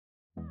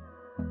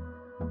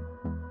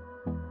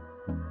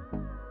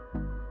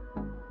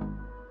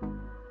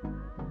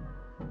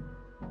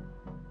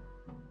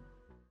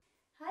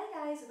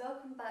guys,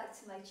 welcome back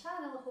to my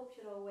channel. I hope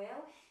you're all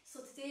well.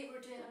 So today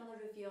we're doing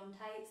another review on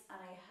tights and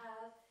I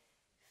have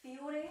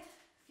Fiore,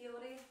 can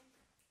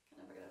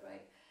never get it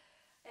right,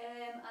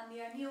 and they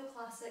are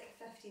neoclassic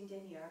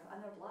 15-day near and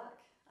they're black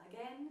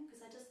again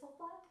because I just love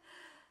black.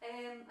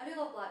 I do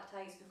love black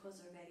tights because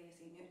they're very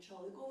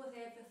neutral, they go with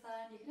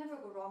everything, you can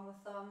never go wrong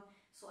with them,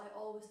 so I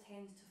always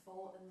tend to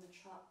fall in the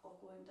trap of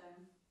going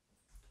down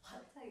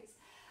black tights.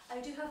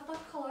 I do have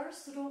other colours,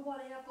 so don't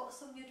worry, I've got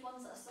some nude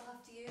ones that I still have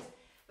to use,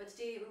 but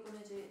today we're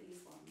going to do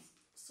these ones.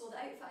 So the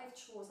outfit I've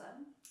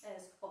chosen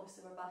is,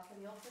 obviously we're back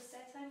in the office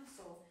setting,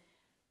 so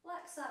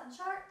black satin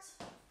shirt,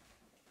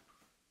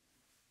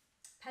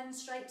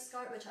 pinstripe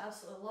skirt, which I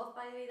absolutely love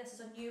by the way, this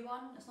is a new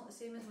one, it's not the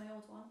same as my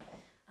old one,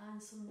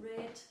 and some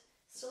red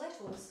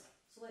stilettos.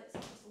 So let's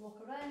just walk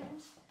around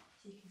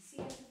so you can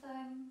see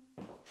everything.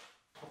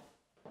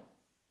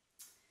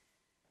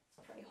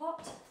 It's pretty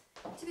hot.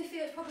 To be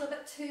fair, it's probably a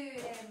bit too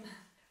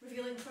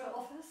revealing for an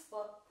office,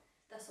 but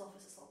this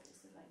office is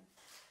obviously fine.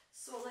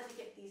 So let me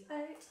get these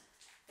out.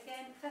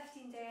 Again,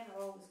 15-day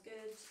are always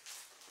good.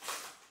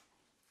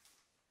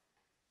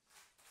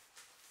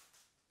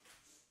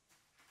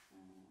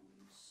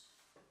 And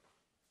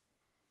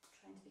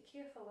trying to be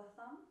careful with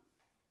them,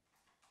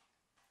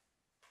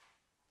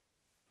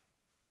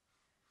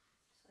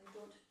 so I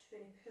don't do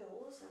any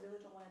pulls. I really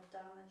don't want to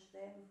damage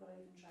them before I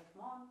even try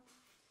them on.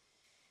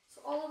 So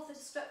all of the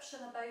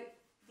description about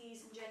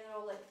these in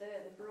general, like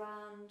the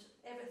brand,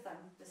 everything,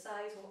 the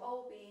size will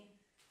all be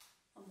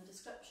on the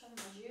description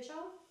as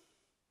usual.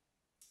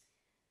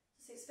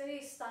 So it's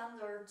very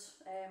standard,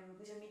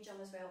 these are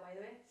medium as well by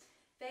the way,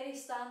 very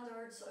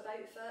standard sort of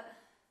outfit,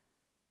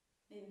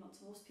 maybe not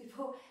to most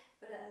people,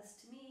 but it is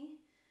to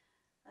me.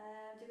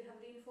 Do we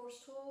have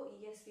reinforced toe?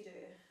 Yes we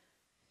do.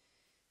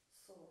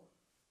 So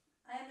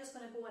I am just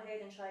going to go ahead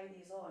and try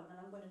these on, and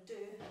I'm going to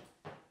do,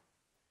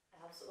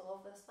 I absolutely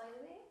love this by the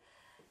way,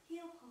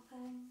 heel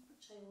popping,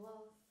 which I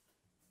love.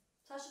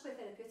 It's actually quite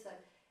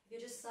therapeutic. If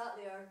you're just sat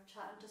there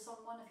chatting to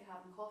someone, if you're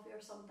having coffee or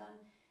something,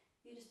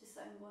 you just be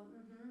sitting going,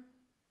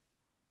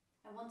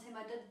 And one time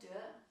I did do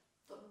it,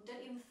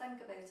 didn't even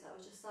think about it, I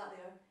was just sat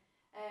there,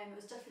 it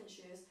was different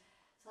shoes,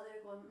 sat there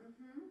going,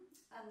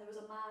 and there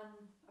was a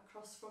man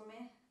across from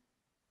me.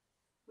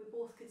 We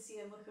both could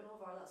see him looking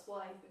over, that's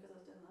why, because I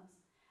was doing this.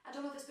 I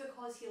don't know if it's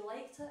because he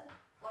liked it,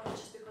 or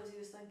it's just because he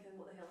was thinking,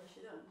 what the hell is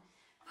she doing?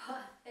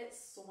 But it's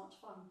so much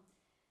fun,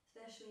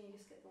 especially when you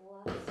just get the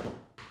last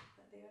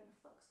bit there and it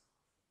flicks off.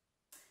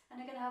 And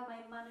I'm going to have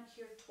my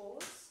manicured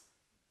toes,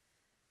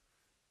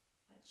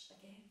 which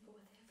again go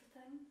with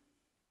everything.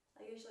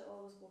 I usually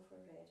always go for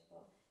red,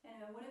 but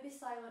anyway, I'm going to be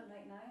silent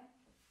right now.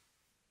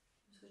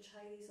 I'm just going to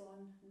try these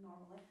on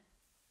normally.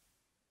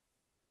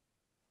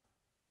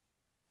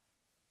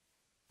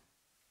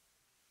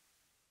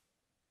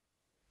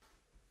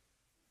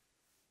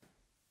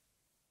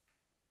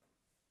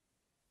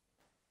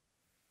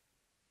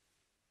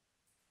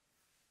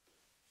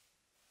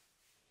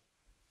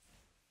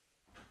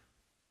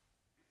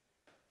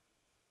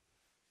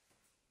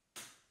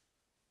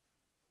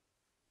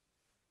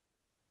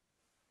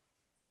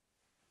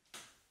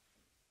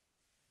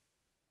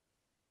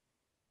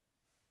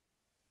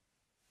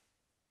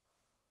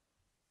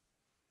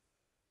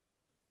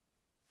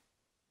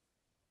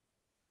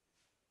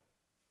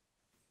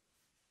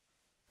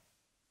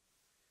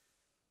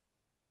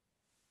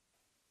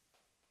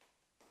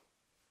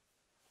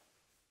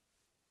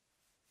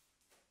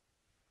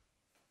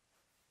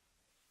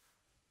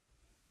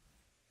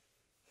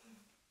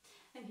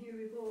 And here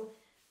we go.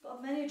 Got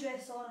a mini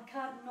dress on, I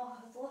can't not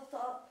have to lift it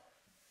up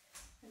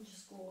and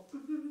just go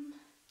And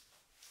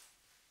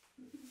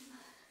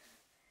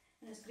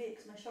it's great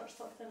because my shirt's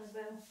tucked in as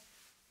well.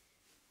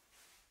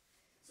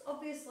 So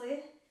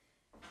obviously,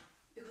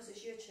 because it's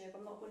YouTube,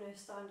 I'm not going to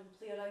stand and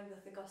play around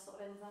with the gusset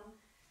or anything,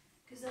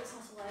 because that's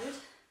not allowed.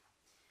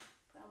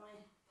 But I'm going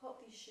to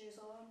pop these shoes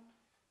on.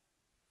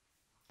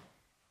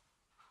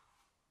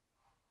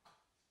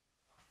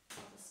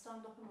 I'll just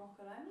stand up and walk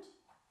around.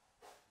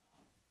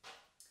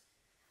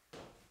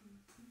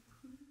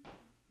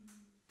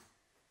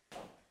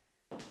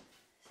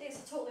 See,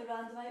 it's a totally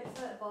random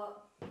outfit,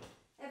 but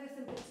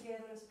everything put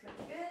together is pretty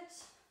good.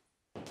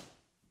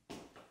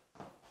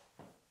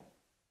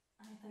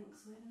 I think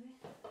so anyway.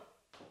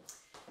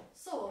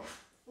 So,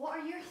 what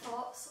are your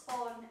thoughts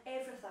on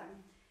everything?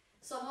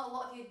 So I know a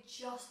lot of you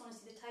just want to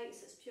see the tights,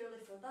 it's purely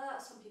for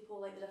that. Some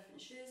people like the different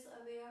shoes that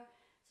I wear.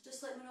 So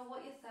just let me know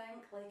what you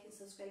think, like and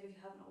subscribe if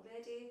you haven't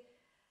already.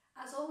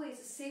 As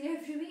always, the same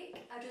every week,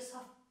 I just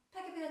have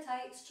pick a pair of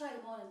tights, try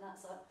them on and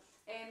that's it.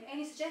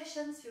 Any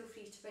suggestions, feel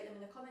free to write them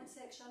in the comment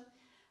section.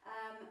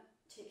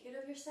 Take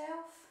care of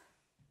yourself.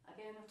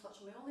 Again, I've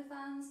touched on my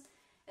OnlyFans.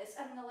 It's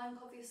in the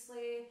link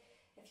obviously.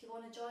 If you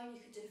want to join,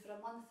 you can do it for a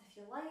month if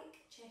you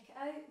like. Check it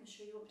out, I'm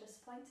sure you won't be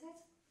disappointed.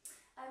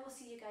 I will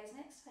see you guys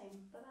next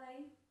time. Bye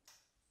bye.